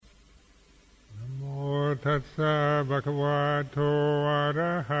ทัสสะภะคะวะโตอะร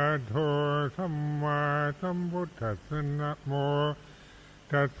ะหะโตสัมมาสัมพุทธัสสะนะโม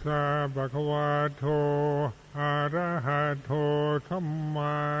ตัสสะภะคะวะโตอะระหะโตสัมม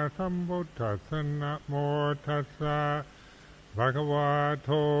าสัมพุทธัสสะนะโมตัสสะภะคะวะโต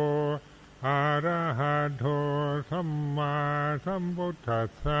อะระหะโตสัมมาสัมพุทธัส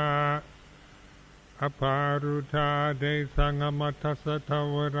สะอภารุธาเดสังอมัตถสท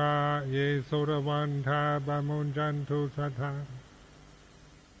วราเยสุรวันทาบามุญจันทุสัทธา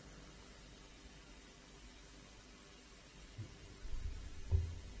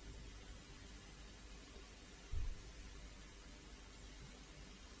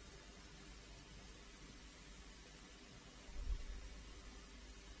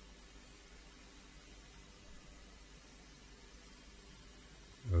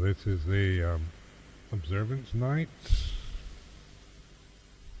This is the observance night,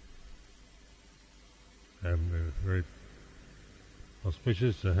 and it's very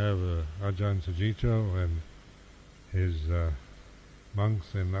auspicious to have Ajahn Sujito and his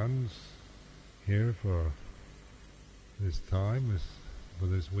monks and nuns here for this time, for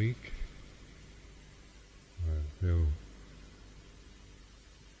this week, to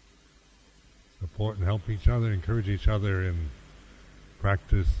support and help each other, encourage each other in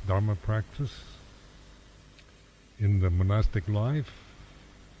practice, Dharma practice, in the monastic life.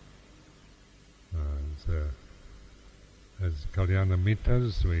 As Kalyana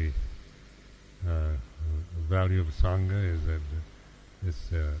Mittas, we the value of Sangha is that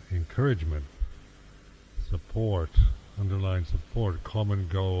this encouragement, support, underlying support, common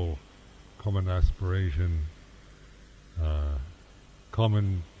goal, common aspiration,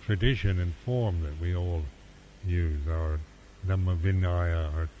 common tradition and form that we all use. Our Dhamma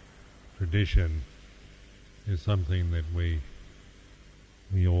Vinaya, our tradition, is something that we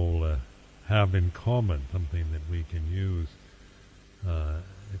all have in common, something that we can use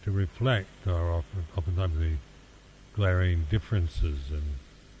to reflect our oftentimes the glaring differences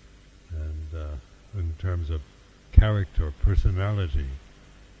and in terms of character, personality,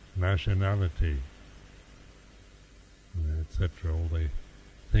 nationality, etc. All the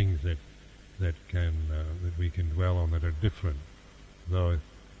things that we can dwell on that are different. Though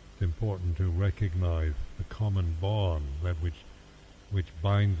it's important to recognize the common bond, that which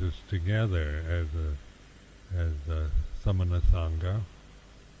binds us together as a Samana Sangha.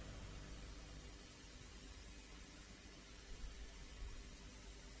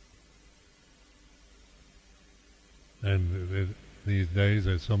 And these days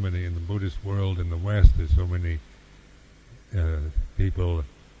there's so many, in the Buddhist world in the West, there's so many people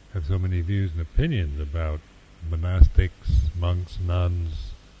have so many views and opinions about monastics, monks,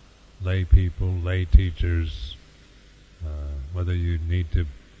 nuns, lay people, lay teachers, whether you need to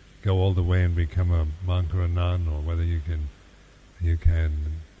go all the way and become a monk or a nun, or whether you can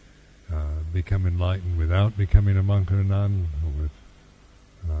become enlightened without becoming a monk or a nun, or with,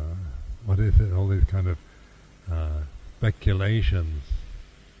 what is it? All these kind of speculations.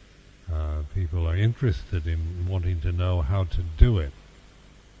 People are interested in wanting to know how to do it,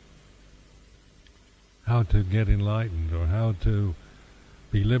 how to get enlightened, or how to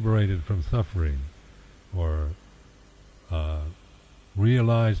be liberated from suffering, or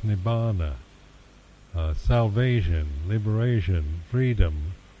realize nibbana, salvation, liberation,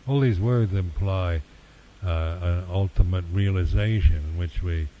 freedom. All these words imply an ultimate realization in which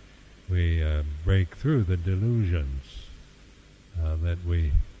we break through the delusions that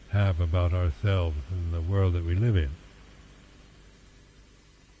we have about ourselves and the world that we live in.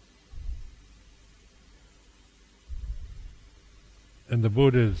 And the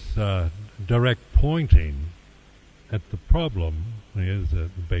Buddha's direct pointing at the problem is the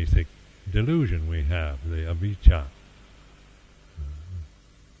basic delusion we have, the avijja,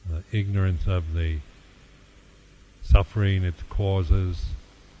 the ignorance of the suffering, its causes,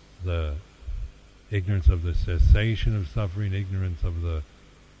 the ignorance of the cessation of suffering, ignorance of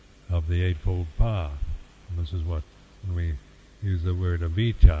the Eightfold Path. And this is what, when we use the word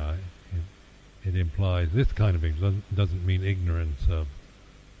avijja, it implies this kind of ignorance. Doesn't mean ignorance of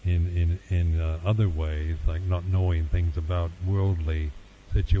in other ways, like not knowing things about worldly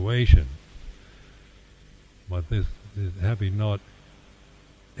situations. But this is having not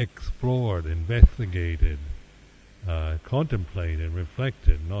explored, investigated, contemplated,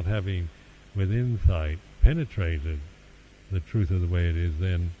 reflected, not having with insight penetrated the truth of the way it is,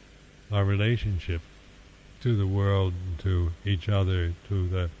 then our relationship to the world, to each other, to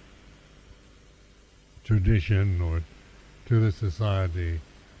the tradition, or to the society,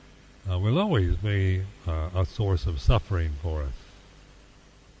 will always be a source of suffering for us.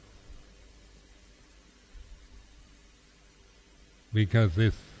 because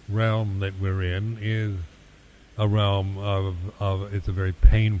this realm that we're in is a realm of it's a very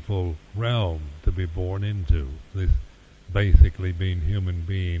painful realm to be born into. This basically being human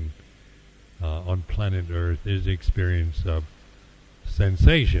being on planet Earth is the experience of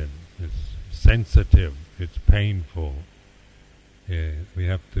sensation. It's sensitive, it's painful. We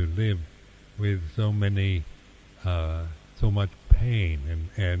have to live with so much pain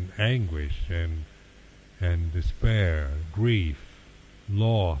and anguish and despair, grief,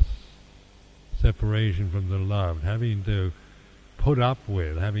 loss, separation from the loved, having to put up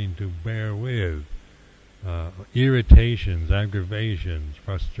with, having to bear with irritations, aggravations,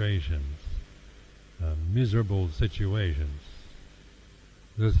 frustrations, miserable situations.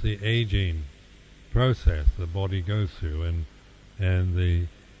 This is the aging process the body goes through, and the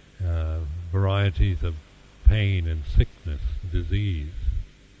varieties of pain and sickness, disease,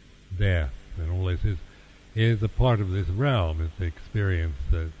 death, and all this is a part of this realm. It's the experience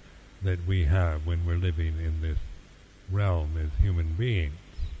that we have when we're living in this realm as human beings.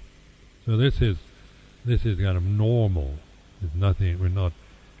 So this is kind of normal. There's nothing.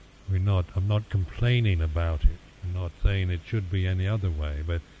 I'm not complaining about it. I'm not saying it should be any other way,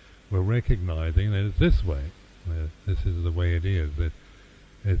 but we're recognizing that it's this way. This is the way it is. That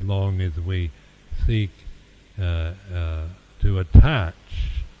as long as we seek to attach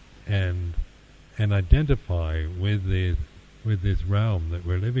and identify with this realm that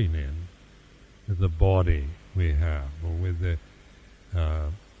we're living in, with the body we have, or with the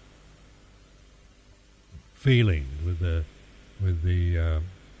feelings, with the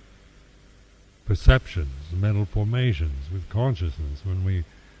perceptions, mental formations, with consciousness, when we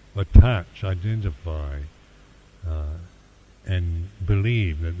attach, identify, and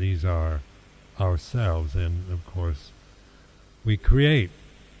believe that these are ourselves, and of course we create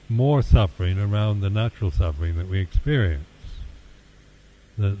more suffering around the natural suffering that we experience.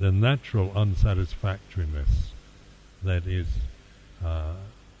 The natural unsatisfactoriness that is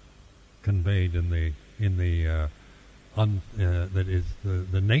conveyed that is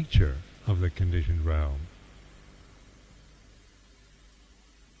the nature of the conditioned realm.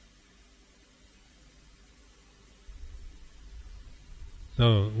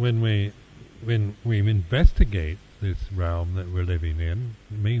 So when we investigate this realm that we're living in,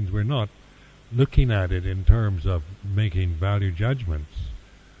 it means we're not looking at it in terms of making value judgments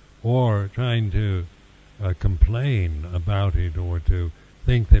or trying to complain about it, or to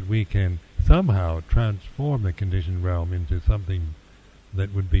think that we can somehow transform the conditioned realm into something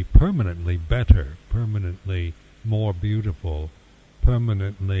that would be permanently better, permanently more beautiful,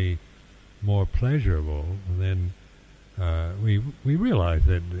 permanently more pleasurable. Then we realize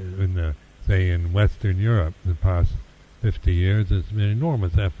that in Western Europe, the past 50 years, there's been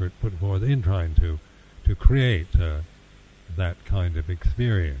enormous effort put forth in trying to create that kind of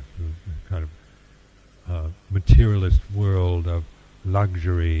experience, a kind of materialist world of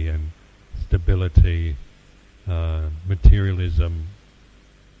luxury and stability, materialism,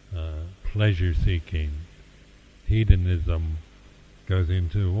 pleasure-seeking, hedonism, goes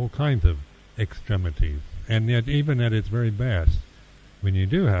into all kinds of extremities. And yet, even at its very best, when you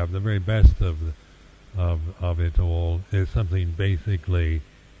do have the very best of it all, is something basically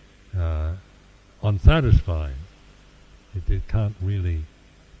unsatisfying. It can't really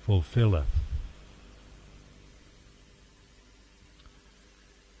fulfill us.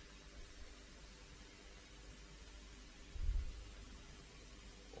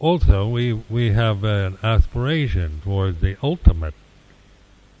 Also, we have an aspiration towards the ultimate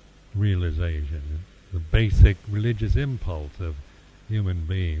realization, the basic religious impulse of human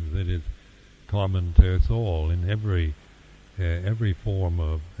beings that is common to us all in every form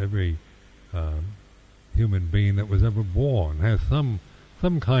of every human being that was ever born, has some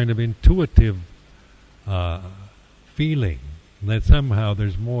kind of intuitive feeling that somehow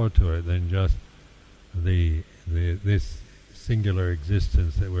there's more to it than just this singular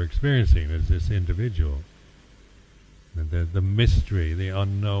existence that we're experiencing as this individual. The mystery, the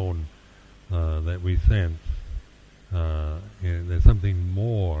unknown that we sense. There's something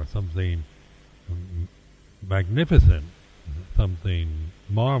more, something magnificent, something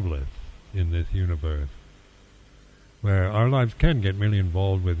marvelous in this universe, where our lives can get really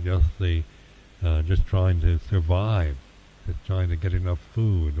involved with just trying to survive, just trying to get enough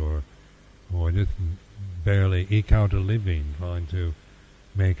food, or just barely eke out a living, trying to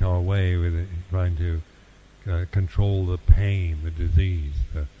make our way with it, trying to control the pain, the disease,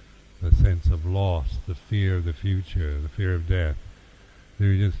 the sense of loss, the fear of the future, the fear of death.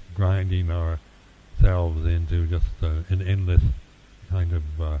 They're just grinding ourselves into just an endless kind of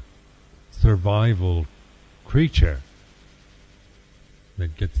survival creature.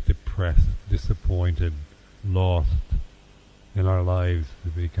 that gets depressed, disappointed, lost, and our lives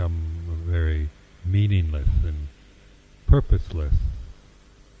become very meaningless and purposeless.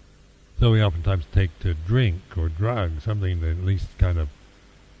 So we oftentimes take to drink or drugs, something that at least kind of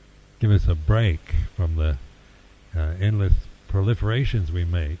give us a break from the endless proliferations we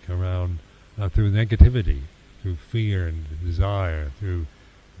make around through negativity, through fear and desire, through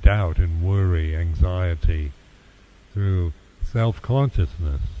doubt and worry, anxiety, through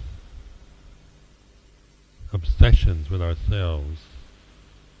self-consciousness, obsessions with ourselves,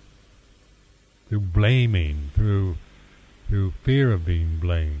 through blaming, through fear of being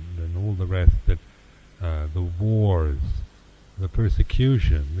blamed, and all the rest, that the wars, the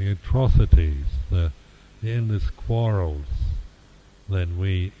persecution, the atrocities, the endless quarrels that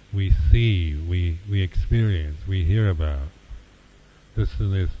we see, we experience, we hear about. Just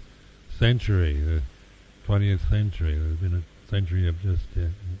in this century, the 20th century, there's been a century of just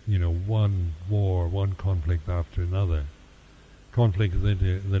one war, one conflict after another. Conflicts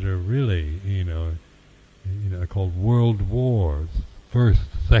that are really called world wars. First,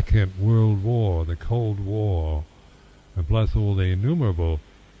 Second World War, the Cold War, and plus all the innumerable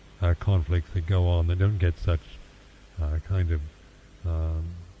conflicts that go on that don't get such kind of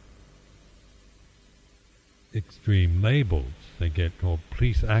extreme labels. They get called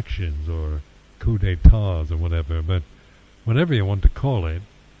police actions or coup d'etats or whatever, but whatever you want to call it,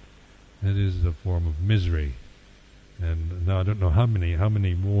 it is a form of misery. And now I don't know how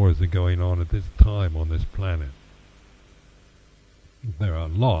many wars are going on at this time on this planet. There are a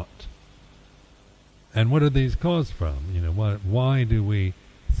lot. And what are these caused from? Why do we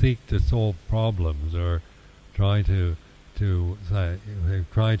seek to solve problems or try to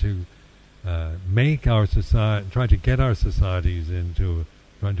make our society, try to get our societies into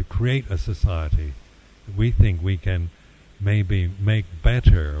trying to create a society that we think we can maybe make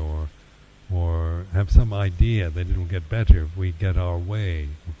better, or have some idea that it'll get better if we get our way,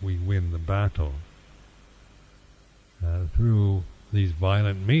 if we win the battle through these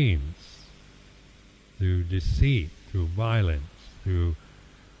violent means, through deceit, through violence, through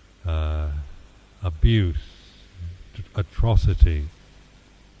abuse, atrocity,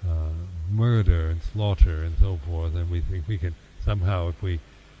 murder and slaughter and so forth. And we think we can somehow, if we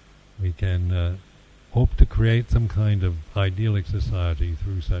can hope to create some kind of idyllic society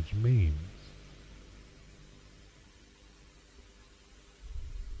through such means.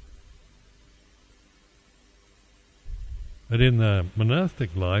 But in the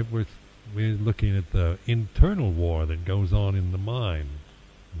monastic life, we're looking at the internal war that goes on in the mind.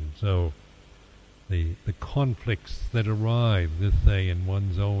 And so the conflicts that arise, let's say, in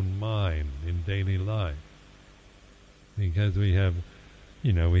one's own mind in daily life. Because we have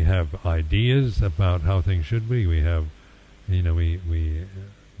ideas about how things should be. We have, we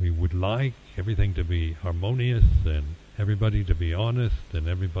would like everything to be harmonious and everybody to be honest and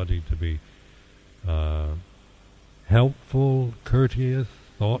everybody to be helpful, courteous,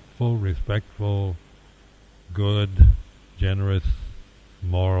 thoughtful, respectful, good, generous,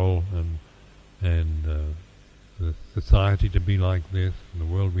 moral, and the society to be like this, and the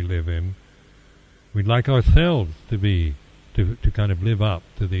world we live in. We'd like ourselves to kind of live up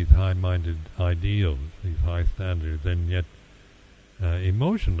to these high-minded ideals, these high standards, and yet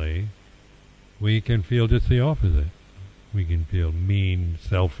emotionally we can feel just the opposite. We can feel mean,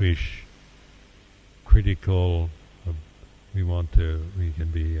 selfish, critical. We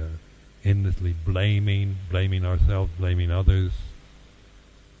can be endlessly blaming ourselves, blaming others,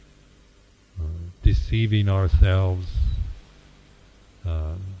 deceiving ourselves,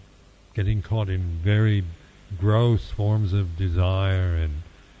 getting caught in very gross forms of desire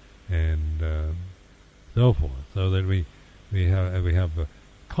and so forth, so that we have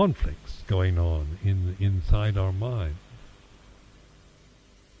conflicts going on inside our mind.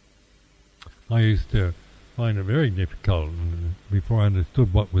 I used to find it very difficult before I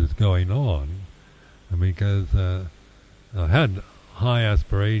understood what was going on, because I had high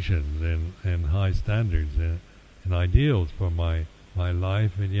aspirations and high standards and ideals for my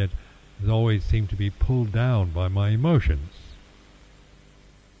life, and yet it always seemed to be pulled down by my emotions,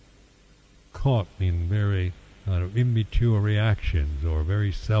 caught in very kind of immature reactions, or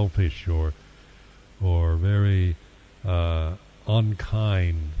very selfish, or very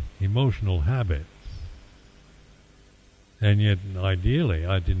unkind emotional habits. And yet, ideally,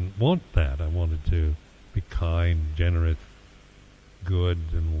 I didn't want that. I wanted to be kind, generous, good,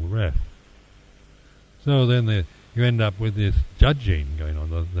 and all the rest. So then you end up with this judging going on,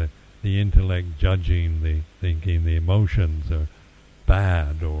 the intellect judging, the thinking the emotions are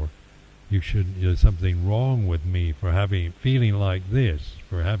bad, or there's something wrong with me for feeling like this,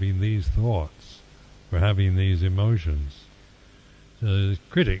 for having these thoughts, for having these emotions. So there's a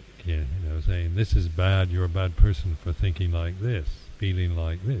critic, saying, this is bad, you're a bad person for thinking like this, feeling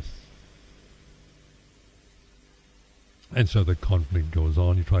like this. And so the conflict goes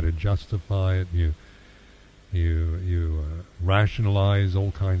on, you try to justify it, you rationalize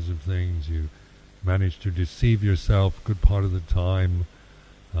all kinds of things, you manage to deceive yourself a good part of the time,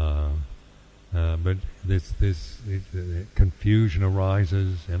 but this confusion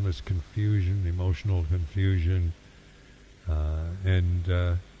arises, endless confusion, emotional confusion,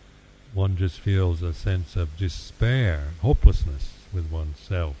 and one just feels a sense of despair, hopelessness with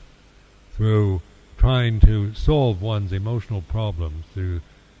oneself through trying to solve one's emotional problems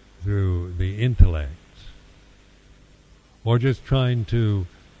through the intellect, or just trying to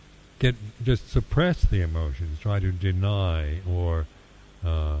suppress the emotions, try to deny or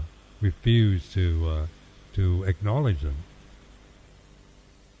refuse to acknowledge them.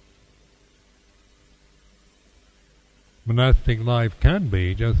 Monastic life can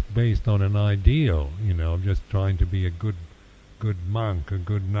be just based on an ideal, just trying to be a good monk, a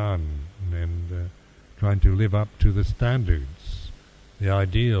good nun, and trying to live up to the standards, the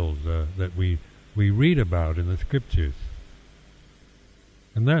ideals that we read about in the scriptures.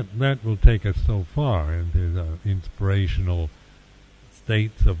 And that will take us so far into inspirational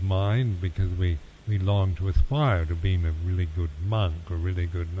states of mind, because we long to aspire to being a really good monk or really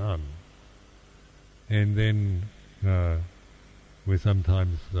good nun. And then we're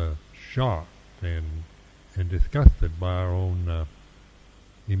sometimes shocked and disgusted by our own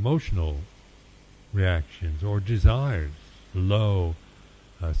emotional reactions or desires, low,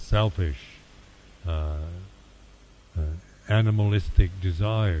 selfish, animalistic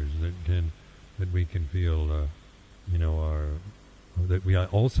desires that we can feel, that we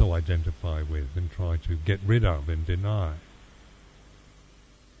also identify with and try to get rid of and deny.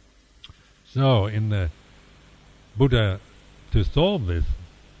 So, in the Buddha, to solve this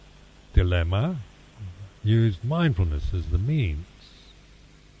dilemma, used mindfulness as the means.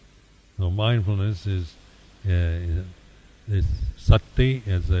 So mindfulness is sati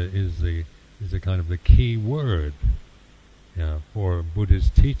is a kind of the key word for Buddha's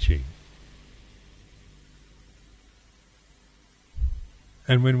teaching.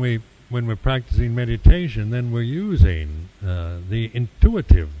 And when we're practicing meditation, then we're using the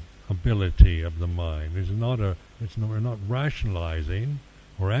intuitive ability of the mind. We're not rationalizing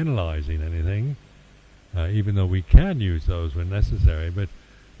or analyzing anything, even though we can use those when necessary. But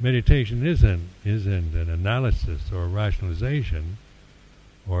meditation isn't an analysis or a rationalization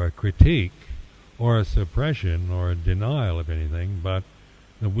or a critique or a suppression or a denial of anything, but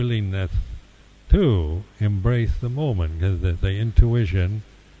the willingness to embrace the moment, because the intuition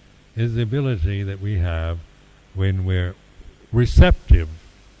is the ability that we have when we're receptive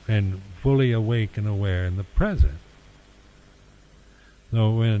and fully awake and aware in the present.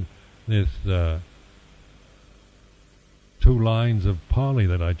 So when this 2 lines of Pali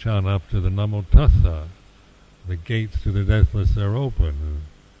that I chant after the Namo Tassa, the gates to the deathless are open.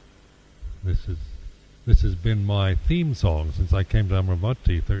 This has been my theme song since I came to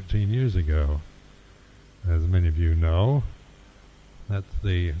Amaravati 13 years ago, as many of you know. That's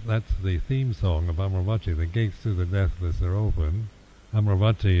the theme song of Amaravati. The gates to the deathless are open.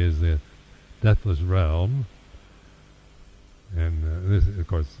 Amaravati is the deathless realm, and this is, of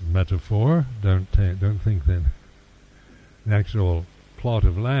course, metaphor. Don't think that an actual plot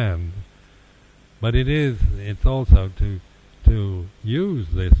of land, but it's also to use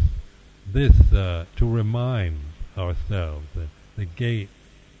this to remind ourselves that the gate,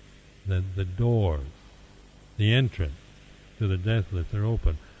 the doors, the entrance to the deathless are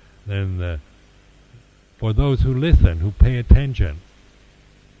open. Then for those who listen, who pay attention.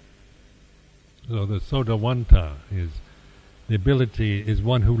 So the Sotawanta is the ability, is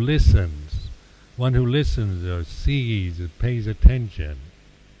one who listens. One who listens or sees, or pays attention,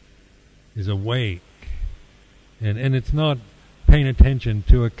 is awake. And it's not paying attention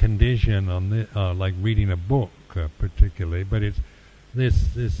to a condition on like reading a book particularly, but it's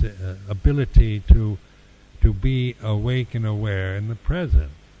this ability to be awake and aware in the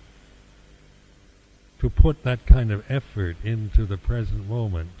present. To put that kind of effort into the present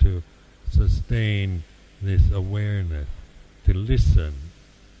moment, to sustain this awareness, to listen,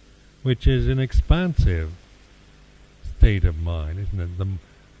 which is an expansive state of mind, isn't it?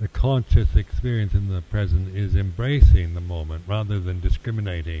 The conscious experience in the present is embracing the moment rather than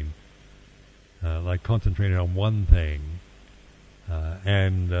discriminating, like concentrating on one thing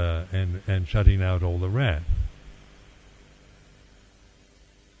and shutting out all the rest.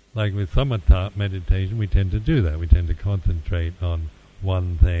 like with samatha meditation, we tend to do that. We tend to concentrate on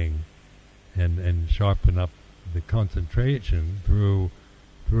one thing and sharpen up the concentration through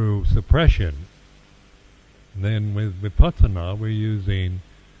suppression. And then with vipassana, we're using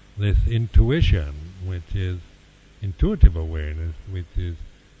this intuition, which is intuitive awareness, which is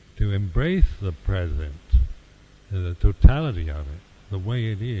to embrace the present, the totality of it, the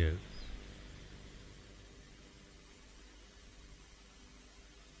way it is.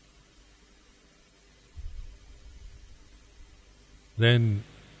 Then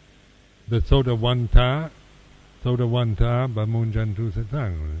the sodavanta bamunjantu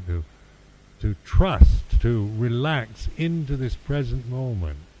satang, to trust, to relax into this present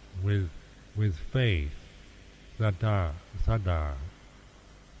moment with faith, sada.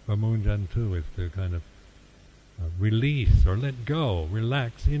 Bamunjantu is to kind of release or let go,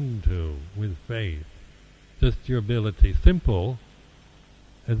 relax into with faith. Just your ability, simple.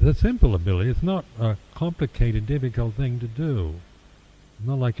 It's a simple ability. It's not a complicated, difficult thing to do. It's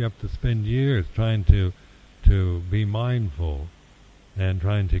not like you have to spend years trying to be mindful and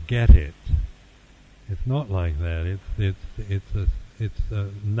trying to get it. It's not like that. It's a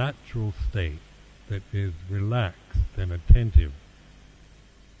natural state that is relaxed and attentive,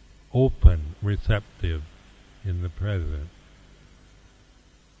 open, receptive in the present.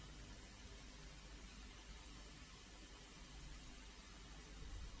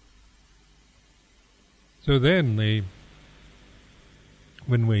 So then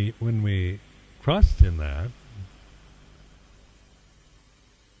when we trust in that,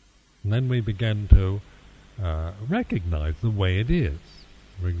 then we begin to recognize the way it is.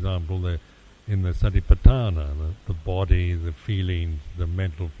 For example, in the Satipatthana, the body, the feelings, the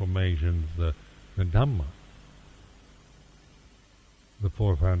mental formations, the Dhamma, the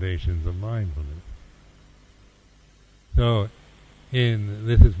four foundations of mindfulness. So,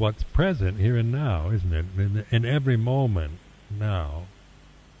 this is what's present here and now, isn't it? In every moment now,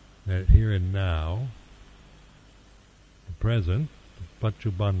 that here and now, the present, the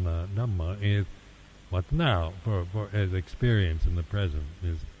Paccuppanna Dhamma, is what's now, for as experience in the present,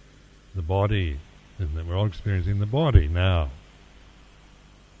 is the body, isn't it? We're all experiencing the body now.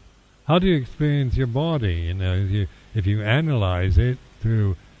 How do you experience your body? You know, if you analyze it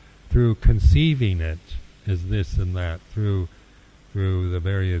through conceiving it as this and that, through the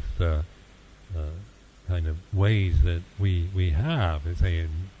various kind of ways that we have, say,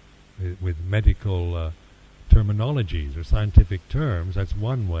 with medical terminologies or scientific terms, that's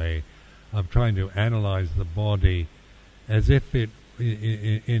one way of trying to analyze the body as if it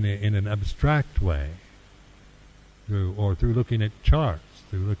in an abstract way, through looking at charts,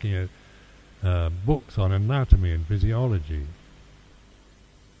 through looking at books on anatomy and physiology,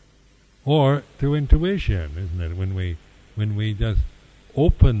 or through intuition, isn't it? When we just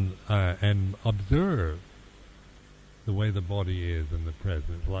open and observe the way the body is in the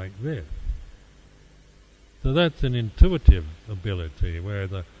present, like this. So that's an intuitive ability where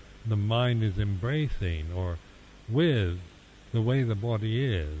the mind is embracing or with the way the body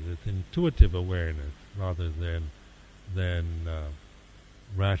is. It's intuitive awareness rather than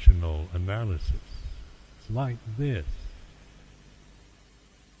rational analysis. It's like this.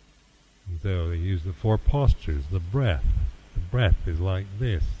 And so they use the four postures, the breath. The breath is like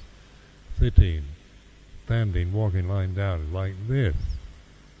this. Sitting, standing, walking, lying down is like this.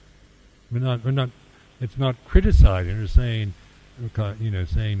 It's not criticizing or saying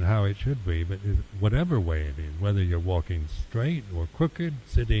how it should be, but whatever way it is, whether you're walking straight or crooked,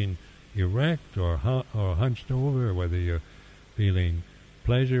 sitting erect or hunched over, or whether you're feeling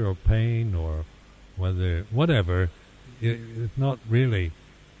pleasure or pain, or whatever, it's not really.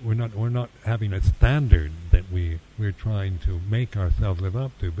 We're not having a standard that we're trying to make ourselves live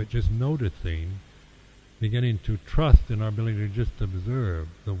up to, but just noticing, beginning to trust in our ability to just observe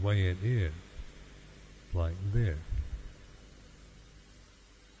the way it is, like this.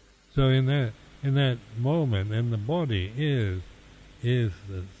 So in that moment, then the body is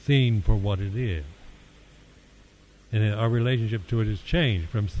seen for what it is, and our relationship to it has changed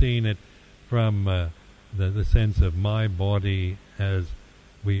from seeing it from the sense of my body as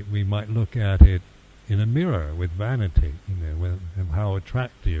we might look at it in a mirror with vanity, how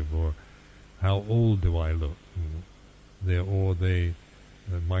attractive or how old do I look,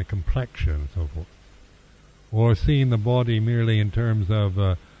 my complexion and so forth, or seeing the body merely in terms of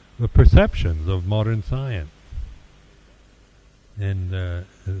the perceptions of modern science, and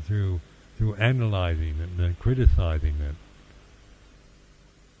through analyzing it and criticizing it,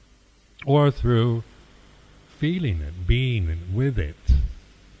 or through feeling it, being with it.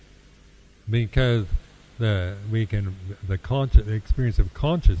 Because the experience of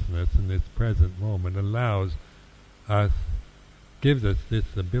consciousness in this present moment gives us this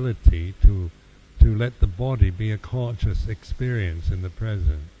ability to let the body be a conscious experience in the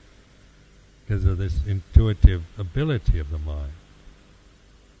present, because of this intuitive ability of the mind.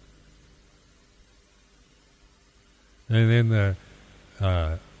 And then the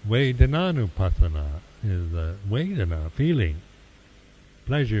Vedanānupassana is the Vedana, feeling,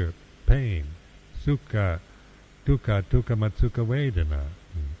 pleasure, pain, sukha, dukkha, dukkhamatsukkha Vedana.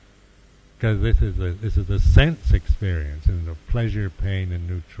 Because this is a sense experience, and the pleasure, pain, and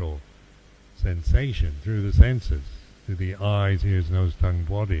neutral sensation through the senses, through the eyes, ears, nose, tongue,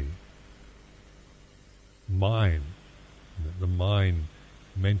 body. Mind, the mind,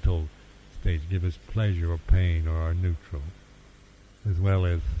 mental states give us pleasure or pain or are neutral, as well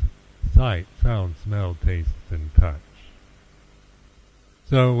as sight, sound, smell, taste, and touch.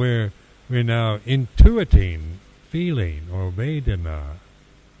 So we're now intuiting feeling or Vedana,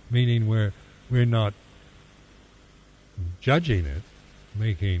 meaning we're not judging it,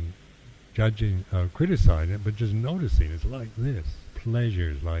 criticizing it, but just noticing it's like this. Pleasure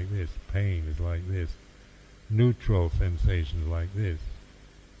is like this. Pain is like this. Neutral sensations like this.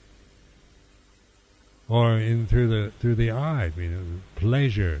 Or through the eye,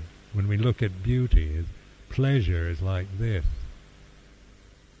 pleasure. When we look at beauty, pleasure is like this.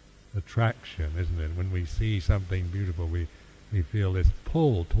 Attraction, isn't it? When we see something beautiful, we feel this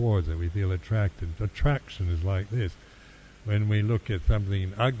pull towards it. We feel attracted. Attraction is like this. When we look at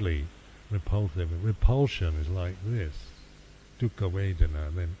something ugly, repulsive, repulsion is like this. Dukkha Vedana.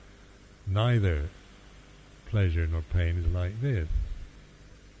 Then neither pleasure nor pain is like this.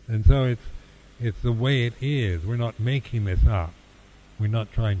 And so it's the way it is. We're not making this up. We're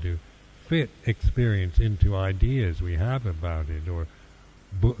not trying to fit experience into ideas we have about it, or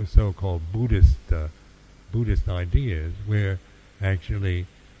so-called Buddhist ideas. We're actually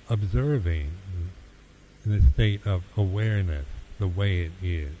observing the state of awareness, the way it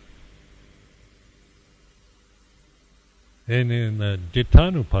is. And in the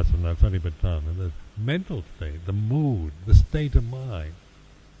Cittanupassana Satipatthana, the mental state, the mood, the state of mind,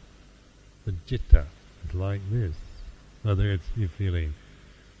 the citta is like this. Whether it's you're feeling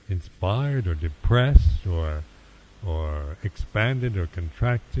inspired or depressed or expanded or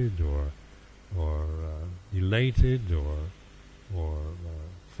contracted or elated or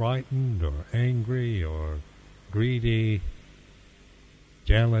frightened or angry or greedy,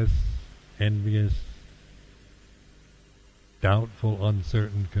 jealous, envious, doubtful,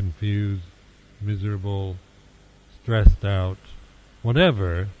 uncertain, confused, miserable, stressed out,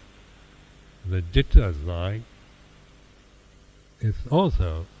 whatever the citta is like, it's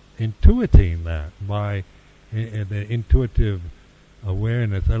also intuiting that by the intuitive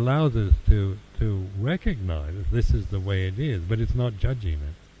awareness allows us to recognize that this is the way it is, but it's not judging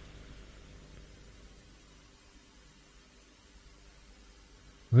it.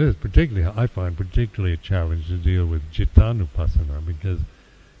 This is I find particularly a challenge to deal with Cittanupassana, because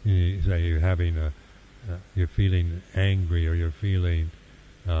you say you're feeling angry or you're feeling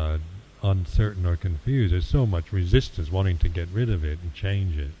uncertain or confused. There's so much resistance wanting to get rid of it and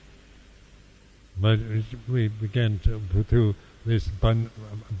change it. But we begin through this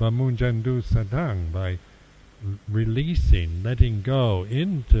Bhamunjandu Sadhang, by releasing, letting go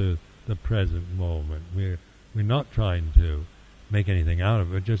into the present moment. We're not trying to make anything out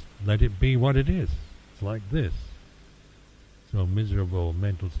of it, just let it be what it is. It's like this. So miserable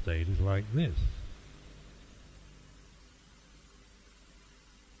mental state is like this.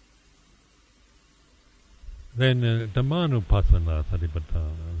 Then Dhammanupassana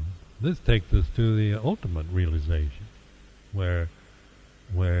Satipatthana. This takes us to the ultimate realization, where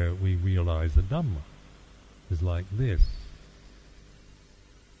we realize the Dhamma is like this.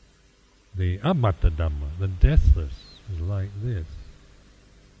 The Amata Dhamma, the deathless, is like this.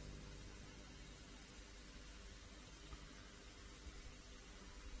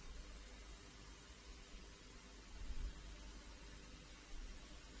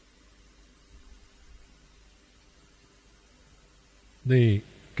 The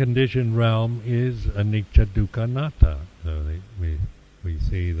conditioned realm is anicca, dukkha, anatta. So we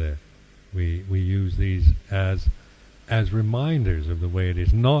see that we use these as reminders of the way it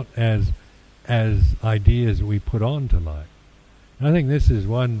is, not as ideas we put onto life. And I think this is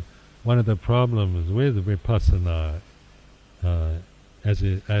one of the problems with vipassana,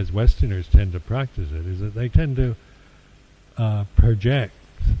 as Westerners tend to practice it, is that they tend to project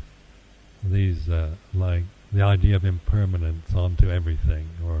these like the idea of impermanence onto everything,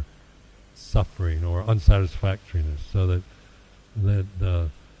 or suffering, or unsatisfactoriness, so that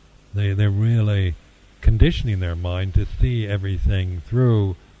they're really conditioning their mind to see everything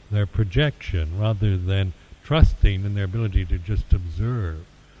through their projection rather than trusting in their ability to just observe.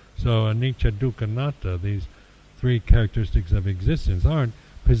 So anicca, dukkha, anatta, these three characteristics of existence, aren't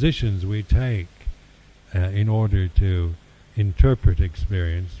positions we take in order to interpret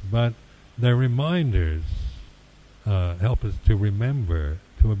experience, but they're reminders, help us to remember,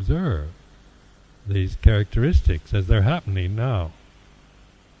 to observe these characteristics as they're happening now.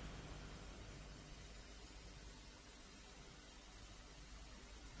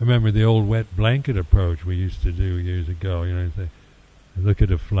 I remember the old wet blanket approach we used to do years ago. You say, look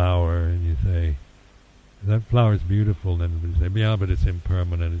at a flower and you say, that flower's beautiful, and then you say, yeah, but it's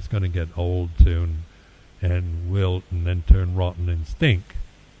impermanent, it's going to get old soon and wilt and then turn rotten and stink.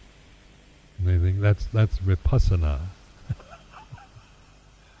 And they think that's vipassana.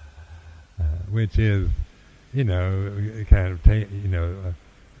 Which is, kind of,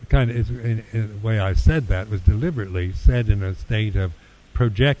 the way I said that was deliberately said in a state of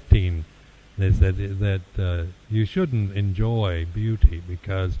projecting this, that you shouldn't enjoy beauty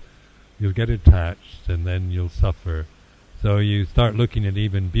because you'll get attached and then you'll suffer. So you start looking at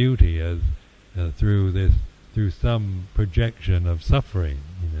even beauty as through some projection of suffering.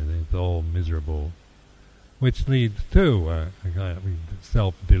 It's all miserable, which leads to a kind of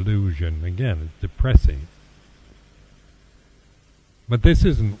self-delusion. Again, it's depressing. But this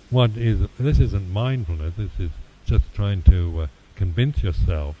isn't mindfulness. This is just trying to convince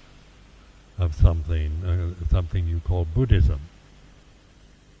yourself of something you call Buddhism.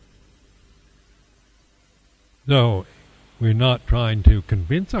 So we're not trying to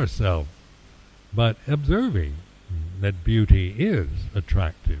convince ourselves, but observing that beauty is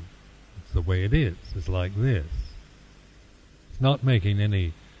attractive. It's the way it is. It's like this. It's not making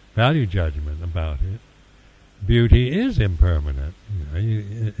any value judgment about it. Beauty is impermanent.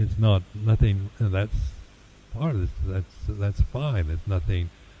 It's not nothing. That's part of this. That's fine. It's nothing.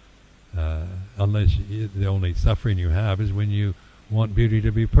 Unless the only suffering you have is when you want beauty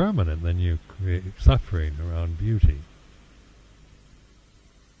to be permanent, then you create suffering around beauty.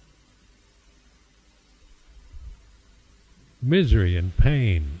 Misery and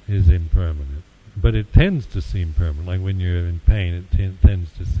pain is impermanent, but it tends to seem permanent. Like when you're in pain, it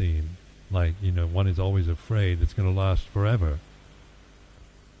tends to seem like, one is always afraid it's going to last forever.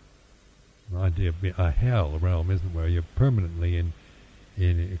 The idea of a hell realm isn't where you're permanently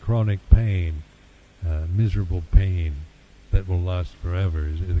in chronic pain, miserable pain that will last forever.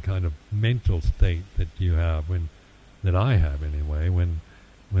 Is a kind of mental state that you have, that I have anyway, when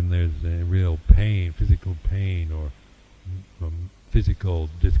there's a real pain, physical pain, or physical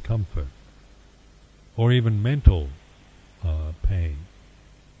discomfort, or even mental pain.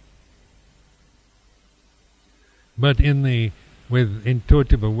 But with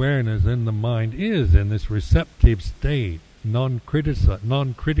intuitive awareness, then the mind is in this receptive state,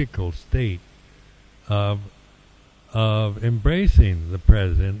 non-critical state of embracing the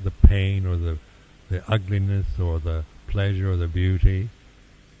present, the pain or the ugliness or the pleasure or the beauty.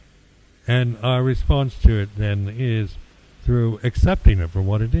 And our response to it then is through accepting it for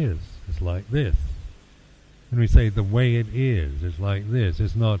what it is. It's like this. And we say the way it is like this.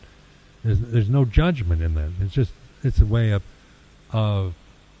 It's not. There's no judgment in that. It's a way of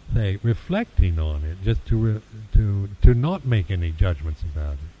say reflecting on it, just to not make any judgments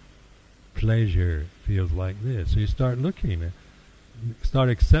about it. Pleasure feels like this. So you start start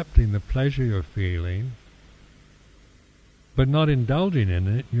accepting the pleasure you're feeling, but not indulging in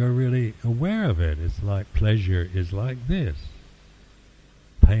it. You're really aware of it. It's like pleasure is like this.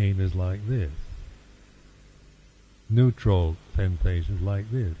 Pain is like this. Neutral sensations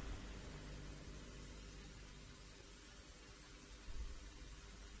like this.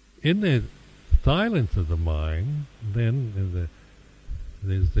 In the silence of the mind, then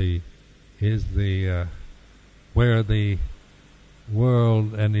is where the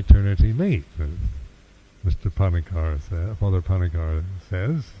world and eternity meet. Mr. Panikara says, Father Panikara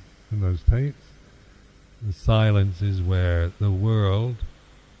says in those tapes, the silence is where the world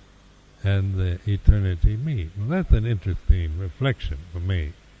and the eternity meet. And that's an interesting reflection for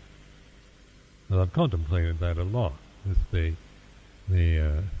me. And I've contemplated that a lot. It's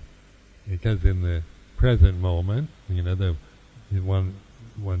because in the present moment,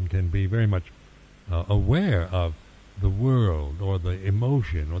 one can be very much aware of the world or the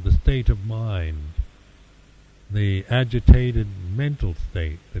emotion or the state of mind, the agitated mental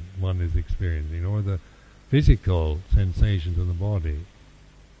state that one is experiencing, or the physical sensations of the body.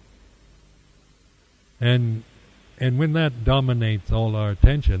 And when that dominates all our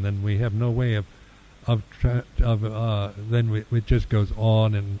attention, then we have no way then it just goes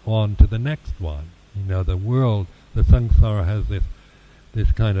on and on to the next one. You know, the world, the samsara has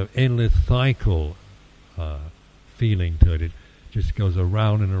this kind of endless cycle feeling to it. It just goes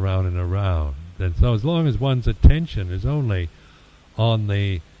around and around and around. And so as long as one's attention is only on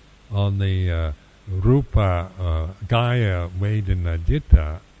the rupa, gaya, vedana,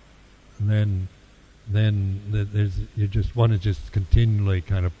 citta, then one is just continually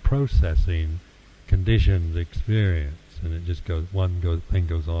kind of processing conditioned experience, and it just goes thing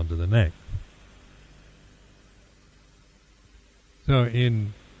goes on to the next. So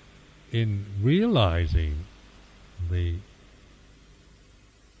in realizing the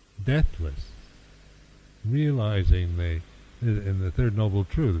deathless, realizing in the third noble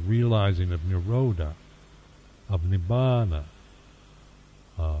truth, realizing of nirodha, of nibbana,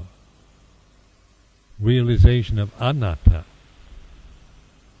 realization of anatta,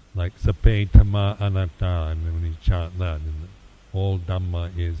 like sape dhamma anatta, and when you chant that, all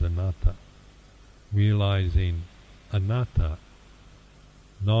dhamma is anatta. Realizing anatta,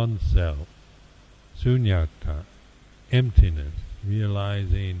 non-self, sunyata, emptiness,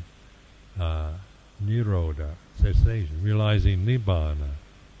 realizing nirodha, cessation, realizing nibbana,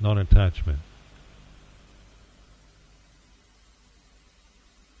 non-attachment.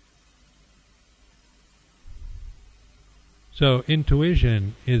 So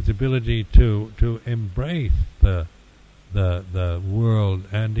intuition is the ability to embrace the world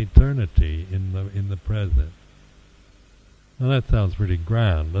and eternity in the present. Now that sounds pretty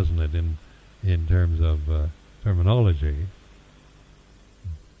grand, doesn't it, in terms of terminology?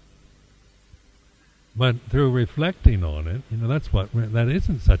 But through reflecting on it, that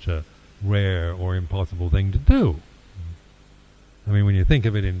isn't such a rare or impossible thing to do. I mean, when you think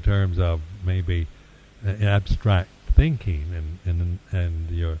of it in terms of maybe abstract thinking and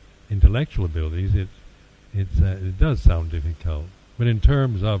your intellectual abilities, it does sound difficult. But in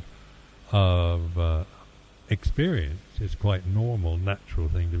terms of experience, it's quite normal, natural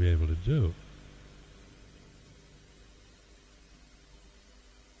thing to be able to do.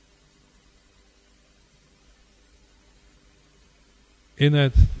 In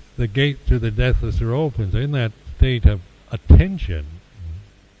that, the gate to the deathless are open. So in that state of attention,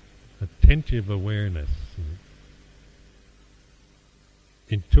 attentive awareness,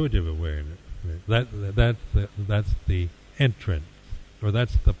 intuitive awareness, that's the entrance, or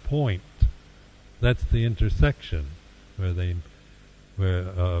that's the point, that's the intersection where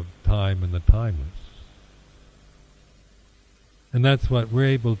of time and the timeless, and that's what we're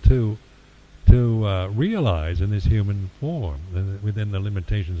able to realize in this human form, within the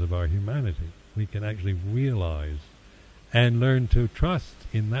limitations of our humanity. We can actually realize and learn to trust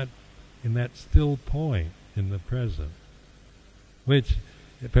in that still point in the present, which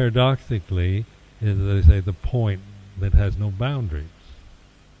paradoxically is, as they say, the point that has no boundaries.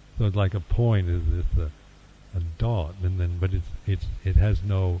 So it's like a point is a dot, but it has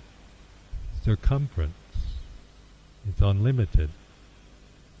no circumference. It's unlimited.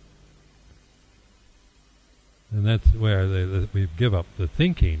 And that's where we give up the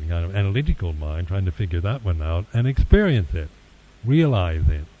thinking, kind of analytical mind, trying to figure that one out, and experience it, realize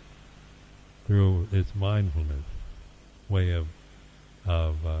it, through its mindfulness, way of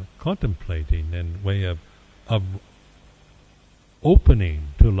contemplating, and way of opening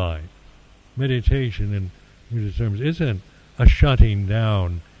to life. Meditation, in Buddhist terms, isn't a shutting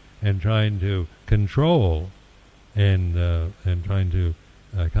down and trying to control and trying to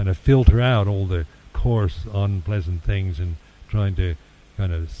kind of filter out all the coarse, unpleasant things, and trying to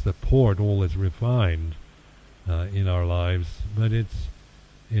kind of support all that's refined in our lives, but it's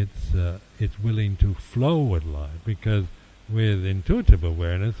willing to flow with life, because with intuitive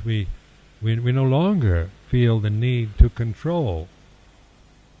awareness we no longer feel the need to control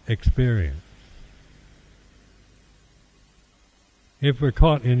experience. If we're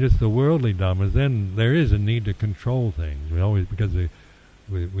caught in just the worldly dhammas, then there is a need to control things. Because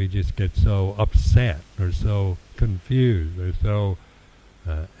we just get so upset, or so confused, or so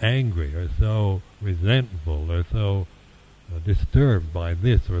angry, or so resentful, or so disturbed by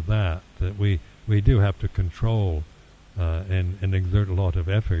this or that we do have to control and exert a lot of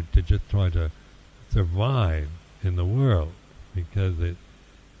effort to just try to survive in the world, because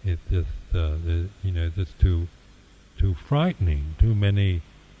it's just too frightening, too many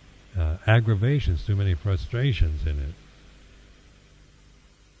aggravations, too many frustrations in it.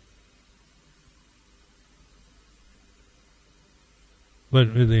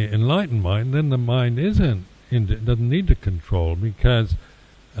 But with the enlightened mind, then the mind doesn't need to control, because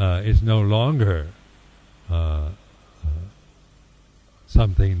it's no longer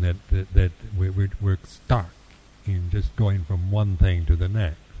something that we're stuck in just going from one thing to the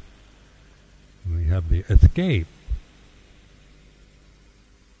next. We have the escape.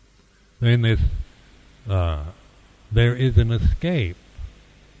 In this, there is an escape.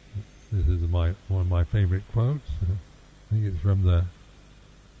 This is one of my favorite quotes. I think it's from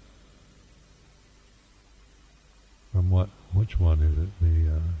which one is it?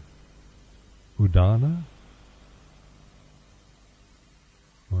 The Udana?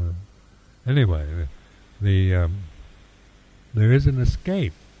 Anyway, there is an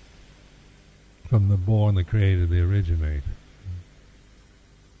escape from the born, the creator, the originator.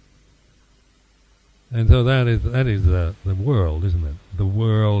 And so that is the world, isn't it? The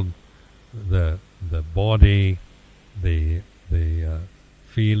world, the body, the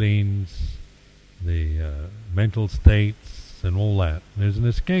feelings, the mental states, and all that. There's an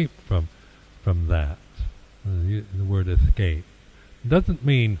escape from that. The word escape doesn't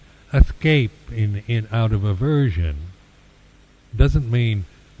mean escape in out of aversion. Doesn't mean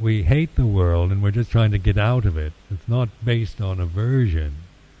we hate the world and we're just trying to get out of it. It's not based on aversion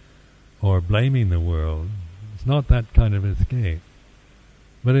or blaming the world. It's not that kind of escape.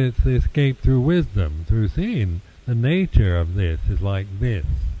 But it's the escape through wisdom, through seeing the nature of this is like this.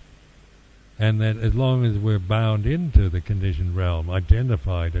 And that as long as we're bound into the conditioned realm,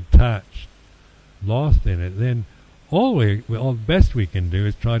 identified, attached, lost in it, then all the best we can do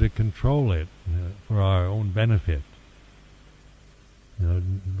is try to control it for our own benefit.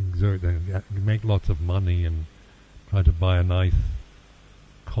 Make lots of money and try to buy a nice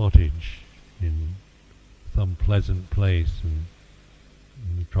cottage in some pleasant place, and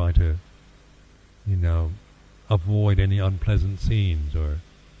try to, avoid any unpleasant scenes or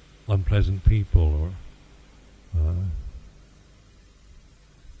unpleasant people or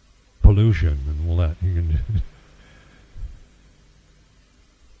pollution and all that. You can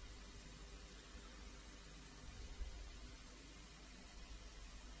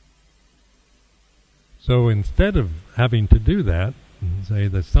So instead of having to do that, say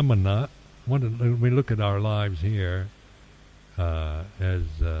the samana, when we look at our lives here as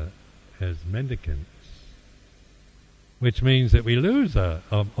mendicants, which means that we lose a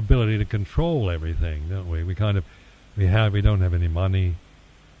ability to control everything, don't we? We don't have any money.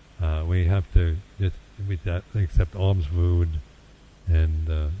 We have to just accept alms food,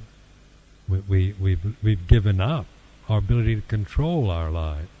 and we've given up our ability to control our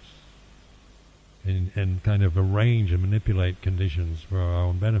lives. And kind of arrange and manipulate conditions for our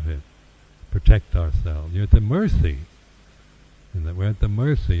own benefit, protect ourselves. You're at the mercy, and that we're at the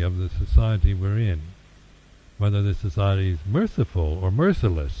mercy of the society we're in, whether the society is merciful or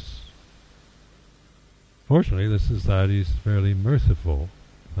merciless. Fortunately, the society is fairly merciful,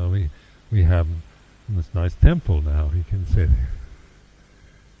 so we have this nice temple now. You can sit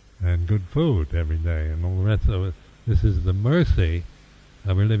and good food every day, and all the rest of it. This is the mercy.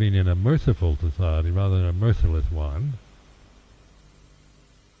 We're living in a merciful society rather than a merciless one.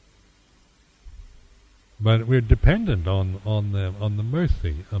 But we're dependent on the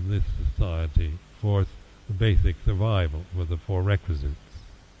mercy of this society for the basic survival, with the four requisites.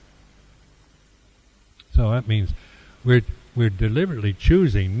 So that means we're deliberately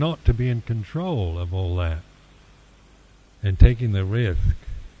choosing not to be in control of all that, and taking the risk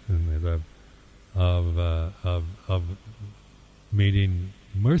of meeting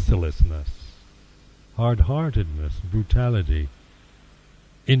mercilessness, hard-heartedness, brutality,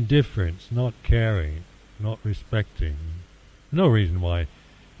 indifference, not caring, not respecting. No reason why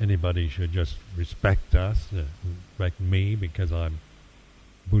anybody should just respect us, respect me because I'm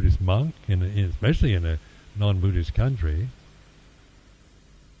Buddhist monk, especially in a non-Buddhist country.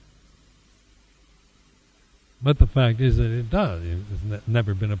 But the fact is that it does. It's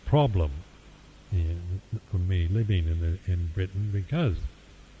never been a problem for me living in Britain, because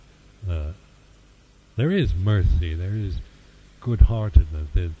there is mercy, there is good-heartedness,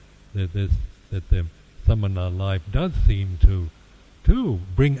 that the samana life does seem to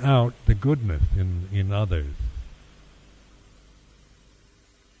bring out the goodness in others,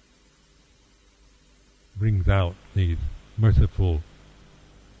 brings out these merciful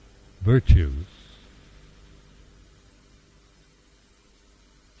virtues.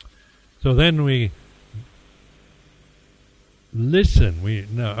 So then we listen.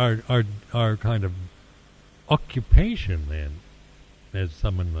 Our kind of occupation then, as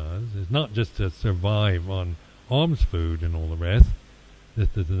samanas, is not just to survive on alms food and all the rest. This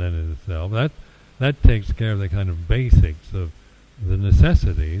doesn't end in itself. That takes care of the kind of basics of the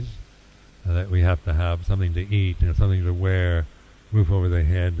necessities that we have to have: something to eat, something to wear, roof over the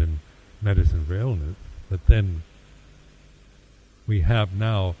head, and medicine for illness. But then we have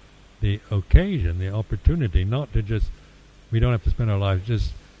now the occasion, the opportunity, not to just, we don't have to spend our lives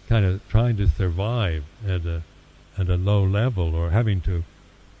just kind of trying to survive at a low level, or having to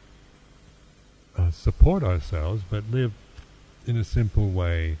support ourselves, but live in a simple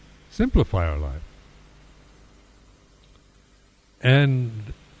way, simplify our life,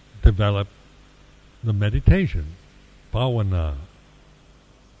 and develop the meditation, bhavana,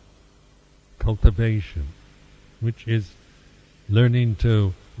 cultivation, which is learning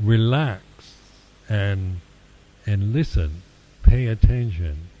to relax and listen, pay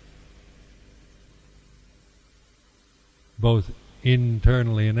attention, both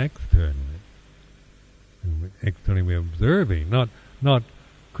internally and externally. And externally we're observing, not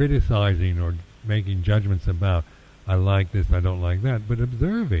criticizing or making judgments about, I like this, I don't like that, but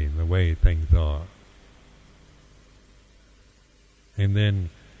observing the way things are. And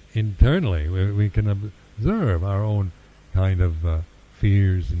then internally we can observe our own kind of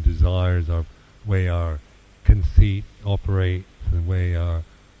fears and desires, our way our conceit operates, the way our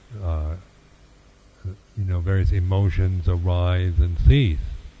various emotions arise and cease.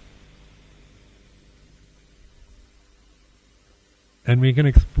 And we can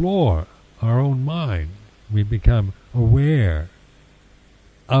explore our own mind. We become aware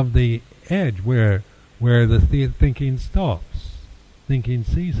of the edge where the thinking stops, thinking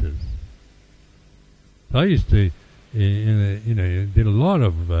ceases. So I used to, did a lot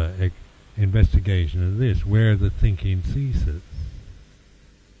of investigation of this, where the thinking ceases,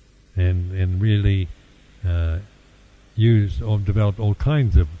 and really developed all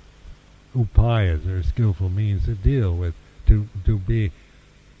kinds of upayas, or skillful means to deal with, to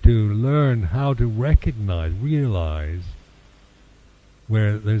learn how to realize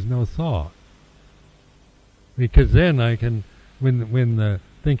where there's no thought. Because then I can, when the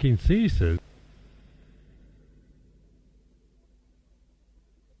thinking ceases,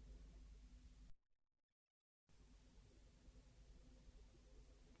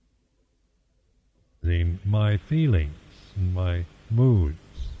 my feelings and my moods,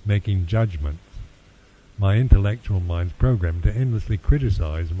 making judgments, my intellectual mind's programmed to endlessly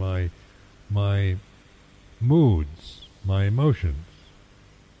criticize my moods, my emotions,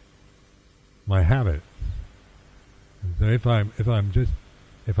 my habits. And so if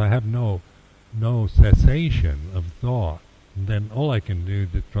I have no cessation of thought, then all I can do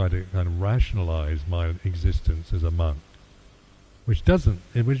is try to kind of rationalize my existence as a monk, which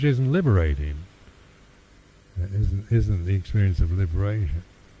isn't liberating. Isn't the experience of liberation.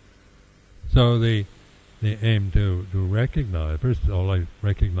 So the aim to recognize, first of all, I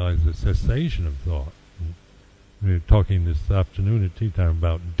recognize the cessation of thought. We were talking this afternoon at tea time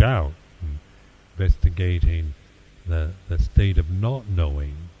about doubt, and investigating the state of not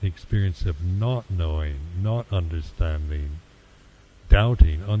knowing, the experience of not knowing, not understanding,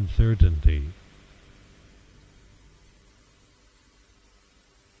 doubting, uncertainty.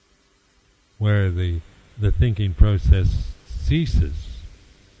 Where the thinking process ceases,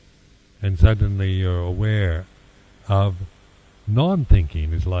 and suddenly you're aware of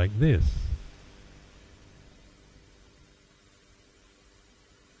non-thinking is like this.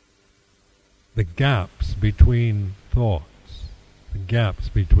 The gaps between thoughts, the gaps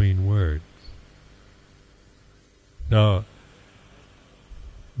between words. So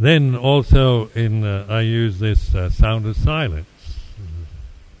then also I use this sound of silence.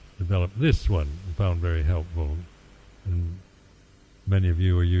 Developed this one, found very helpful, and many of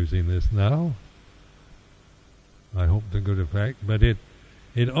you are using this now. I hope to good effect, but it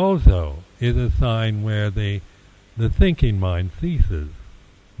also is a sign where the thinking mind ceases,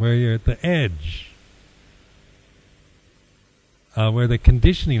 where you're at the edge, where the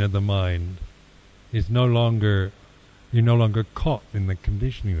conditioning of the mind is you're no longer caught in the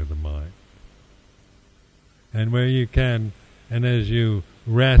conditioning of the mind, and where you can, and as you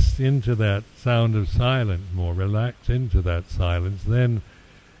rest into that sound of silence more, relax into that silence, then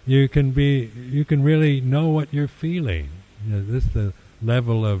you can really know what you're feeling. This is the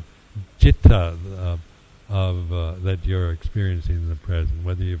level of citta that you're experiencing in the present.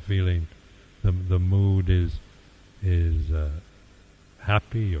 Whether you're feeling the mood is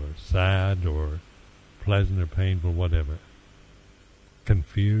happy or sad or pleasant or painful, whatever,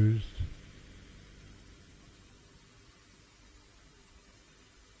 confused.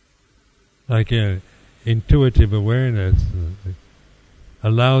 Like intuitive awareness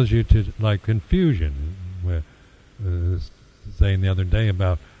allows you to, like confusion, where saying the other day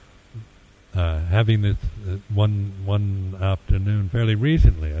about having this one afternoon fairly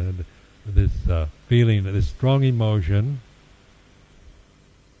recently, I had this feeling, this strong emotion,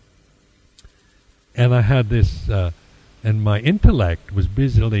 and I had this, and my intellect was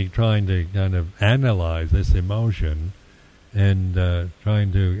busily trying to kind of analyze this emotion, and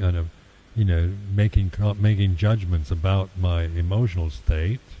trying to kind of, making judgments about my emotional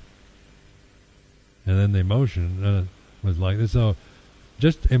state, and then the emotion was like this. So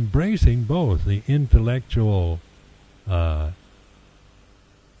just embracing both the intellectual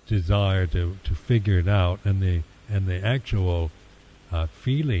desire to figure it out and the actual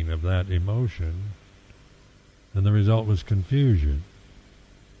feeling of that emotion, and the result was confusion.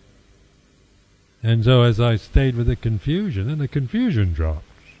 And so as I stayed with the confusion, then the confusion drops,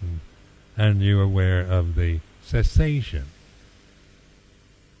 and you're aware of the cessation.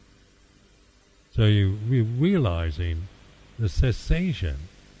 So you're realizing the cessation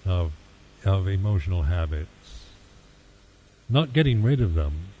of emotional habits, not getting rid of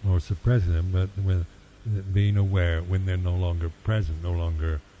them or suppressing them, but with being aware when they're no longer present, no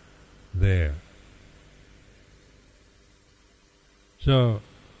longer there. So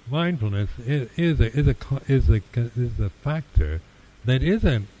mindfulness is a factor that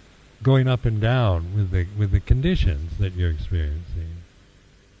isn't going up and down with the conditions that you're experiencing,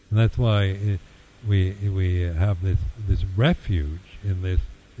 and that's why we have this refuge in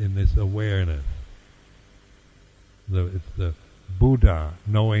this awareness. It's the Buddha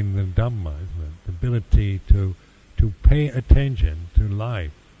knowing the Dhamma, isn't it? The ability to pay attention to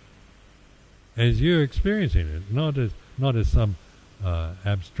life as you're experiencing it, not as some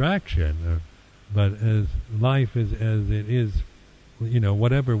abstraction, but as life as it is,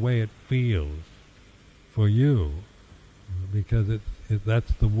 whatever way it feels for you, because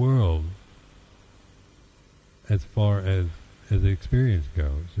that's the world as far as the experience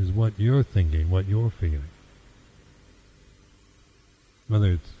goes, is what you're thinking, what you're feeling.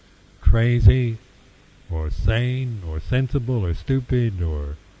 Whether it's crazy, or sane, or sensible, or stupid,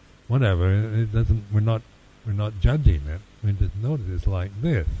 or whatever, it doesn't. We're not judging it. We just notice it's like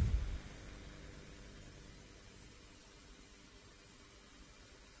this.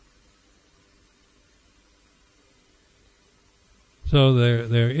 So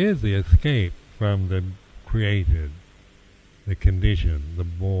there is the escape from the created, the conditioned, the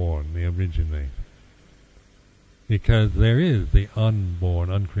born, the originated. Because there is the unborn,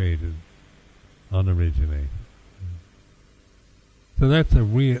 uncreated, unoriginated. So that's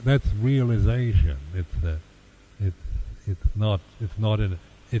realization. It's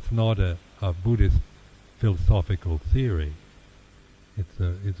not a Buddhist philosophical theory.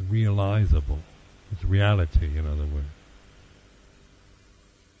 It's realizable. It's reality, in other words.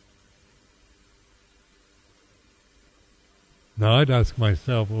 Now I'd ask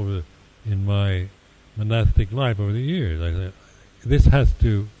myself in my monastic life over the years, I said, this has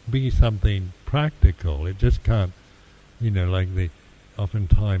to be something practical. It just can't, like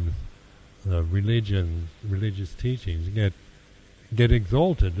oftentimes religious teachings get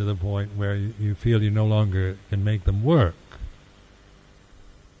exalted to the point where you feel you no longer can make them work.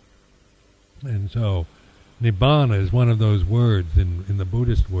 And so Nibbana is one of those words in the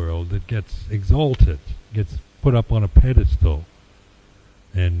Buddhist world that gets exalted, gets put up on a pedestal.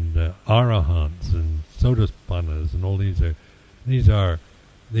 And arahants and sotapannas and all these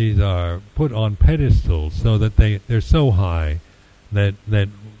are put on pedestals so that they're so high that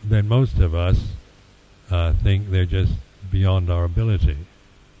most of us think they're just beyond our ability.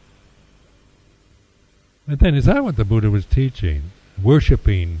 But then, is that what the Buddha was teaching?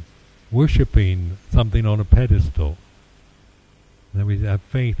 Worshipping something on a pedestal. That we have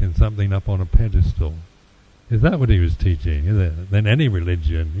faith in something up on a pedestal. Is that what he was teaching? Then any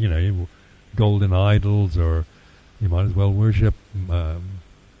religion, golden idols, or you might as well worship,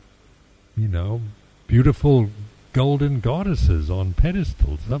 beautiful golden goddesses on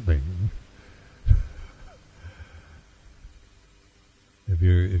pedestals, something. if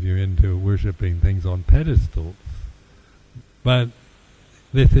you're into worshipping things on pedestals, but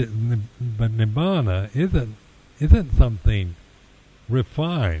Nibbana isn't something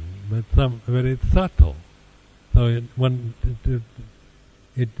refined, but it's subtle. So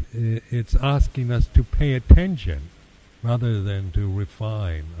it's asking us to pay attention rather than to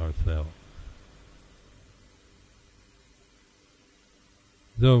refine ourselves.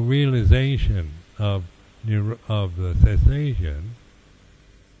 So realization of the cessation,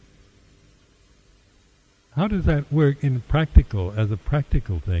 how does that work as a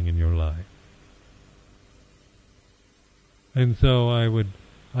practical thing in your life? And so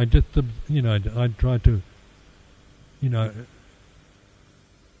I'd try to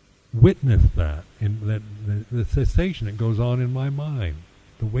witness that, in the cessation that goes on in my mind,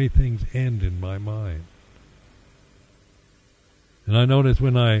 the way things end in my mind. And I notice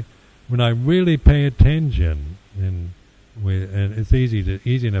when I really pay attention, and it's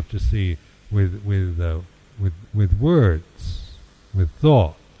easy enough to see with with words, with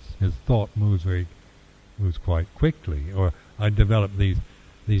thoughts. His thought moves quite quickly. Or I develop these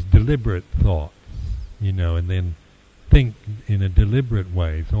deliberate thoughts, and then think in a deliberate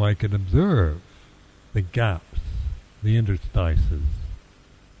way, so I could observe the gaps, the interstices,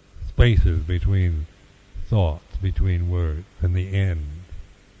 spaces between thoughts, between words, and the end.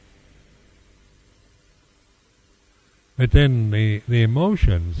 But then the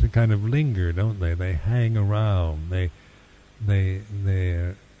emotions kind of linger, don't they? They hang around. They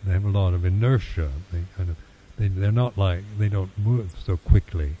have a lot of inertia. They're not like, they don't move so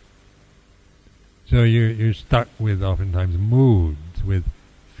quickly. So you're stuck with oftentimes moods, with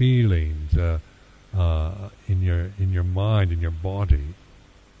feelings in your mind, in your body,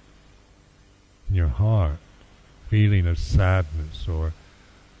 in your heart, feeling of sadness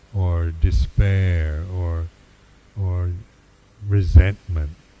or despair or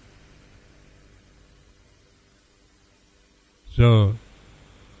resentment. So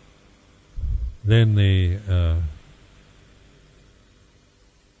then the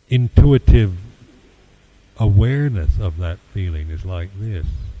intuitive awareness of that feeling is like this.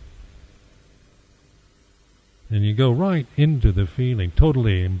 And you go right into the feeling,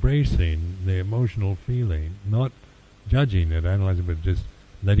 totally embracing the emotional feeling, not judging it, analyzing it, but just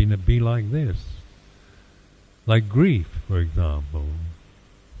letting it be like this. Like grief, for example,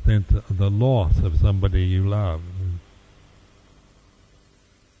 the loss of somebody you love.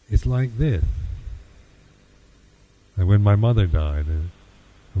 It's like this. And when my mother died,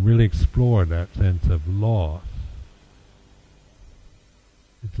 I really explored that sense of loss.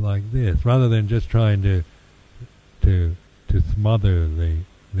 It's like this, rather than just trying to smother the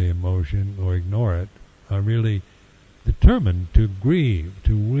emotion or ignore it. I really determined to grieve,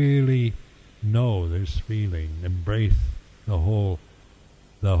 to really know this feeling, embrace the whole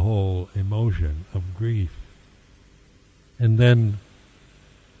emotion of grief, and then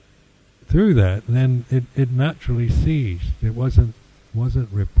through that, then it naturally ceased. It wasn't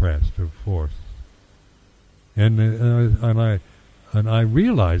repressed or forced, and I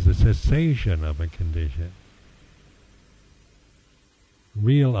realized the cessation of a condition.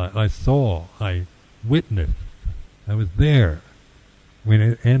 I saw, I witnessed, I was there when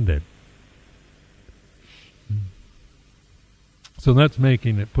it ended. So that's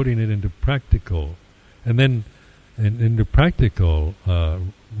putting it into practical, and then into practical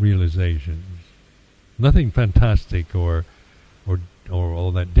realizations. Nothing fantastic or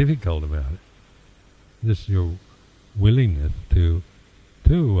all that difficult about it. Just your willingness to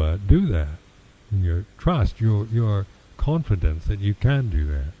do that, and your trust, your confidence that you can do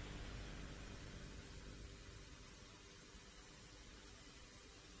that.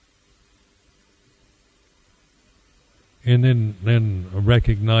 And then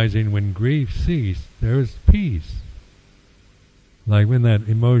recognizing when grief ceased, there is peace. Like when that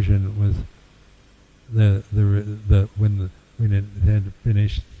emotion was when it had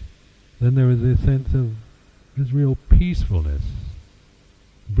finished, then there was a sense of this real peacefulness,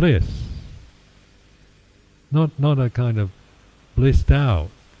 bliss. Not a kind of blissed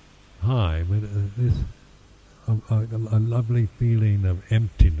out high, but a lovely feeling of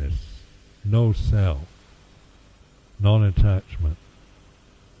emptiness, no self, non-attachment.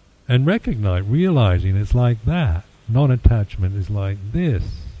 And realizing it's like that. Non-attachment is like this.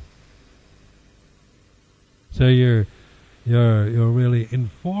 So you're really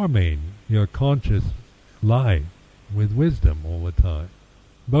informing your conscious life with wisdom all the time,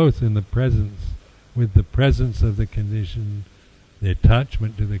 both in the presence, with the presence of the condition, the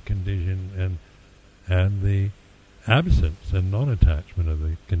attachment to the condition, and the absence and non-attachment of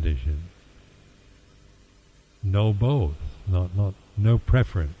the condition. Know both, no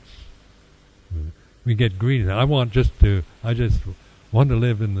preference. We get greedy. I just want to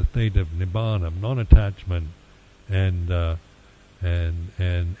live in the state of nibbana, non-attachment, and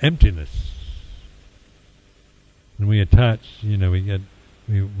emptiness. And we attach.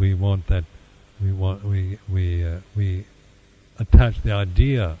 We want that. We attach the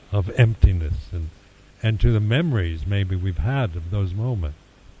idea of emptiness and to the memories maybe we've had of those moments.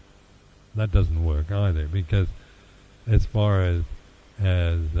 That doesn't work either, because as far as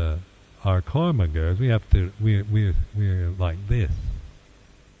our karma goes, we're like this.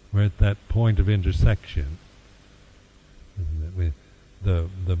 We're at that point of intersection. With the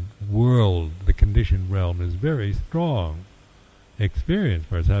world, the conditioned realm is very strong experience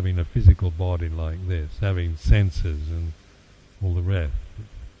for us, having a physical body like this, having senses and all the rest.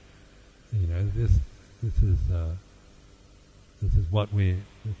 This is what we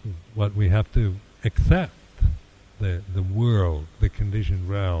have to accept, the world, the conditioned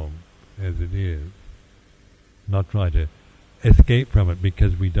realm as it is. not try to escape from it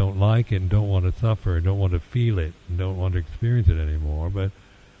because we don't like it and don't want to suffer, don't want to feel it, and don't want to experience it anymore, but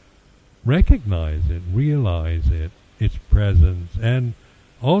recognize it, realize it, its presence, and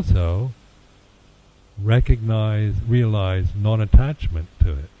also realize non-attachment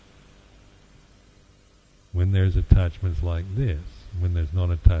to it. When there's attachments like this, when there's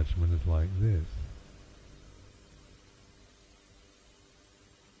non-attachment, it's like this.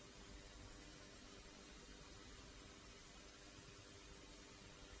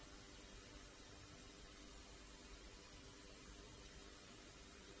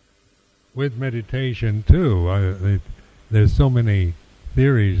 With meditation too, there's so many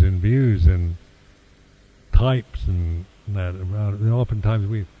theories and views and types and that about it. And oftentimes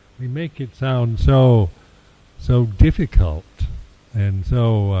we make it sound so difficult and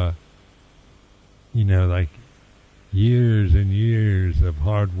so like years and years of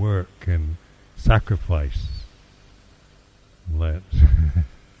hard work and sacrifice.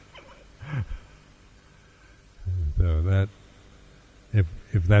 So that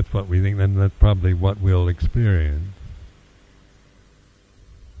if that's what we think, then that's probably what we'll experience.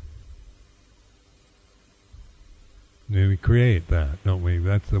 We create that, don't we?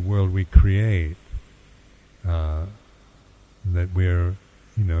 That's the world we create. That we're,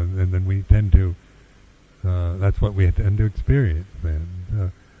 and then we tend to. That's what we tend to experience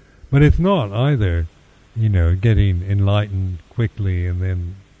then. But it's not either, getting enlightened quickly and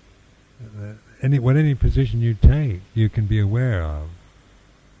then any position you take, you can be aware of.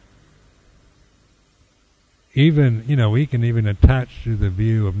 Even, we can even attach to the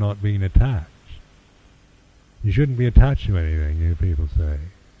view of not being attached. You shouldn't be attached to anything, people say.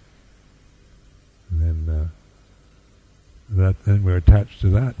 And then we're attached to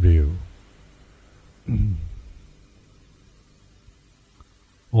that view.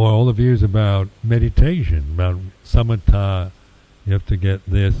 Or all the views about meditation, about samatha, you have to get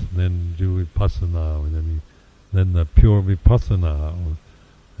this, then do vipassana, and then the pure vipassana,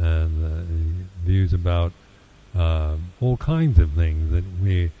 and views about all kinds of things that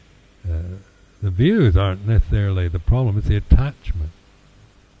the views aren't necessarily the problem, it's the attachment.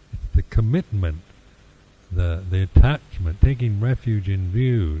 It's the commitment, the attachment, taking refuge in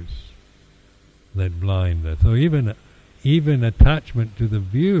views that blind us. So even attachment to the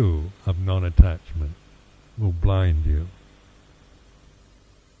view of non-attachment will blind you.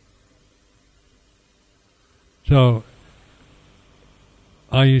 So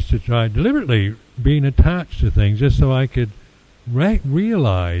I used to try deliberately being attached to things just so I could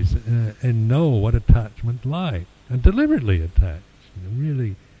realize and know what attachment's like, and deliberately attach.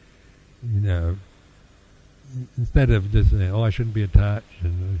 Really, instead of just saying, "Oh, I shouldn't be attached,"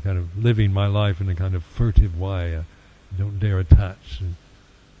 and kind of living my life in a kind of furtive way, don't dare attach. And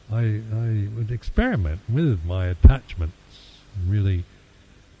I would experiment with my attachments, and really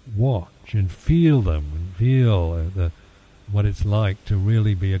watch and feel them, and feel what it's like to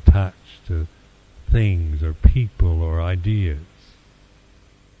really be attached to things or people or ideas.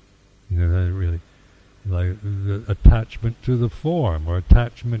 Really, like the attachment to the form or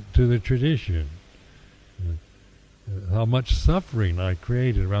attachment to the tradition. How much suffering I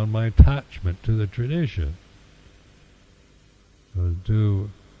created around my attachment to the tradition. To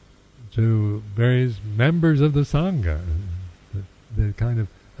various members of the Sangha, the kind of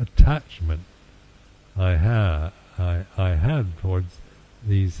attachment I had towards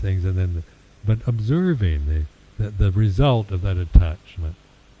these things, and then but observing the result of that attachment.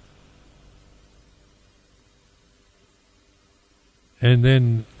 And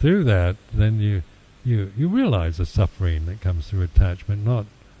then through that, then you realize the suffering that comes through attachment,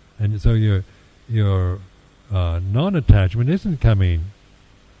 and so your non-attachment isn't coming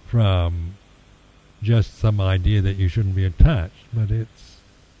from just some idea that you shouldn't be attached, but it's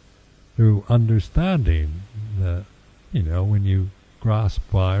through understanding that when you grasp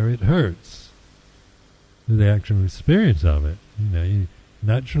fire, it hurts. The actual experience of it, you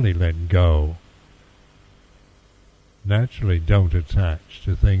naturally let go. Naturally don't attach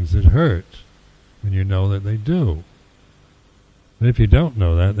to things that hurt when you know that they do. But if you don't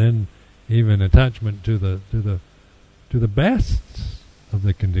know that, then even attachment to the best of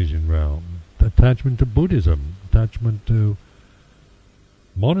the conditioned realm, attachment to Buddhism, attachment to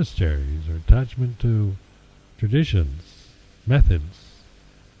monasteries, or attachment to traditions, methods,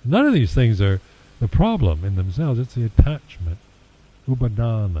 none of these things are the problem in themselves. It's the attachment,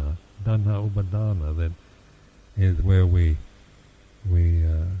 upadana, danha upadana, that is where we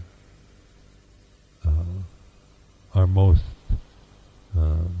are most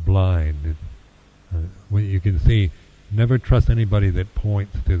blind. When you can see, never trust anybody that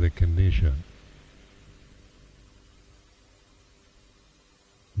points to the condition.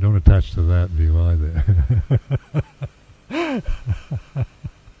 Don't attach to that view either.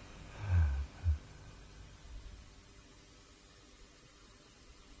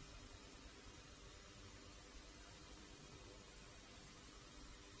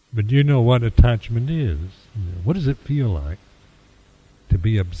 But you know what attachment is. What does it feel like to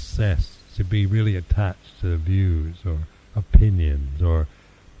be obsessed, to be really attached to views or opinions or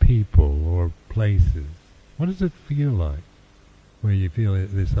people or places? What does it feel like where you feel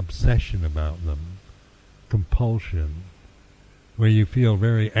this obsession about them, compulsion, where you feel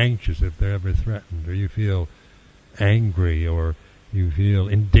very anxious if they're ever threatened, or you feel angry, or you feel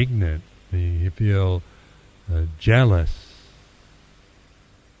indignant, you feel jealous,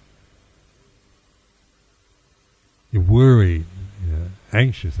 you're worried,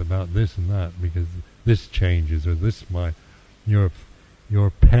 anxious about this and that because this changes, or this your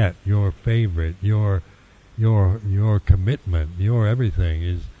pet, your favorite, your commitment, your everything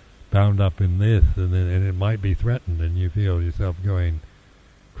is bound up in this, and it might be threatened, and you feel yourself going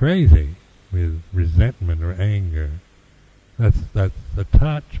crazy with resentment or anger. That's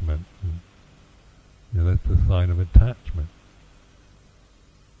attachment. That's the sign of attachment.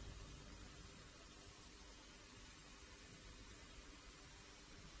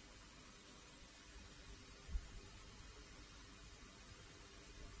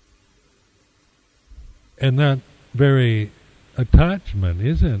 And that very attachment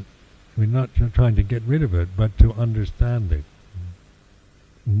isn't, we're not trying to get rid of it, but to understand it,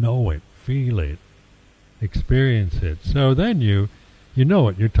 know it, feel it, experience it. So then you know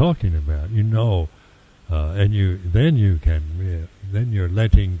what you're talking about. You know, and then your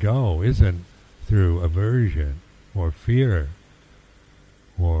letting go isn't through aversion or fear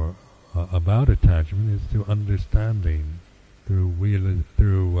or about attachment. It's through understanding, through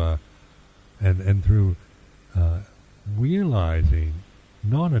realizing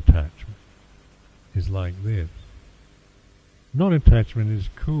non-attachment is like this. Non-attachment is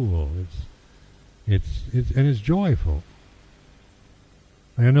cool. It's joyful.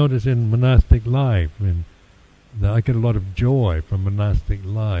 I notice in monastic life, I get a lot of joy from monastic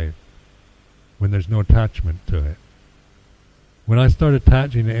life when there's no attachment to it. When I start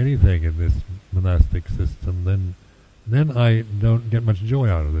attaching to anything in this monastic system, then I don't get much joy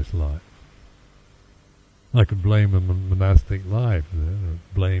out of this life. I could blame a monastic life, or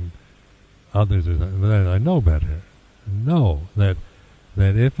blame others, but then I know better. I know that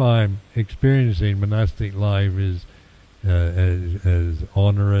if I'm experiencing monastic life as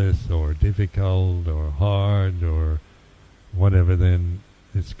onerous or difficult or hard or whatever, then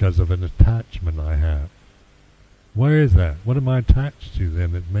it's because of an attachment I have. Where is that? What am I attached to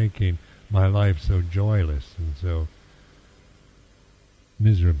then that's making my life so joyless and so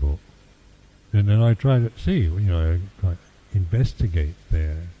miserable? And then I try to see, I investigate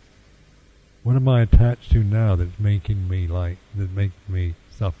there. What am I attached to now that makes me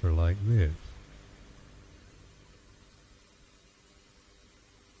suffer like this?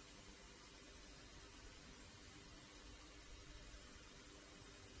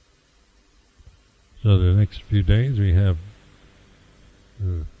 So the next few days we have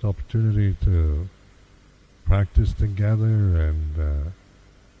the opportunity to practice together and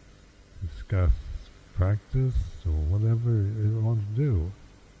discuss practice or whatever you want to do.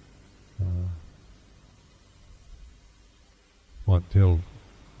 Till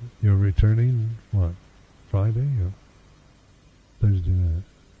you're returning? Friday or Thursday night?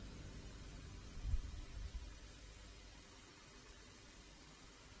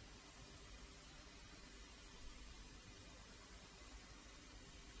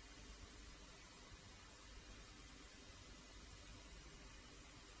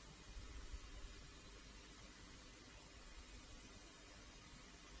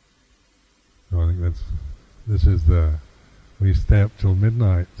 So I think we stay up till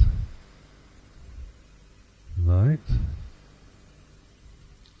midnight tonight.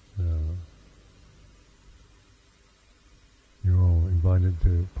 You're all invited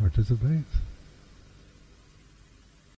to participate.